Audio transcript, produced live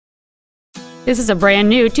This is a brand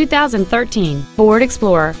new 2013 Ford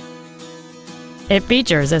Explorer. It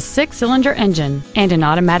features a 6-cylinder engine and an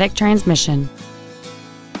automatic transmission.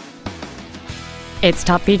 Its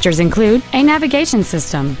top features include a navigation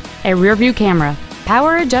system, a rear-view camera,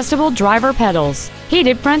 power-adjustable driver pedals,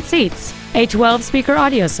 heated front seats, a 12-speaker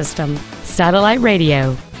audio system, satellite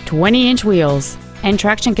radio, 20-inch wheels, and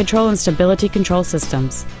traction control and stability control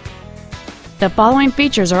systems. The following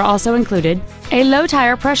features are also included: a low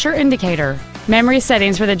tire pressure indicator, memory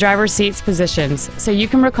settings for the driver's seat's positions so you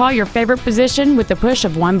can recall your favorite position with the push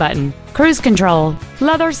of one button, cruise control,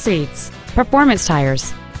 leather seats, performance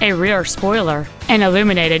tires, a rear spoiler, an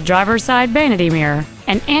illuminated driver's side vanity mirror,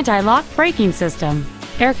 an anti-lock braking system,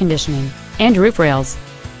 air conditioning, and roof rails.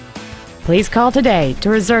 Please call today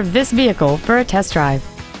to reserve this vehicle for a test drive.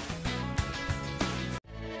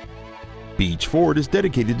 Beach Ford is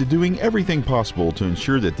dedicated to doing everything possible to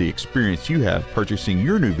ensure that the experience you have purchasing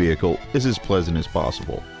your new vehicle is as pleasant as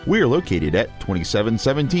possible. We are located at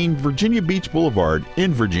 2717 Virginia Beach Boulevard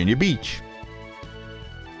in Virginia Beach.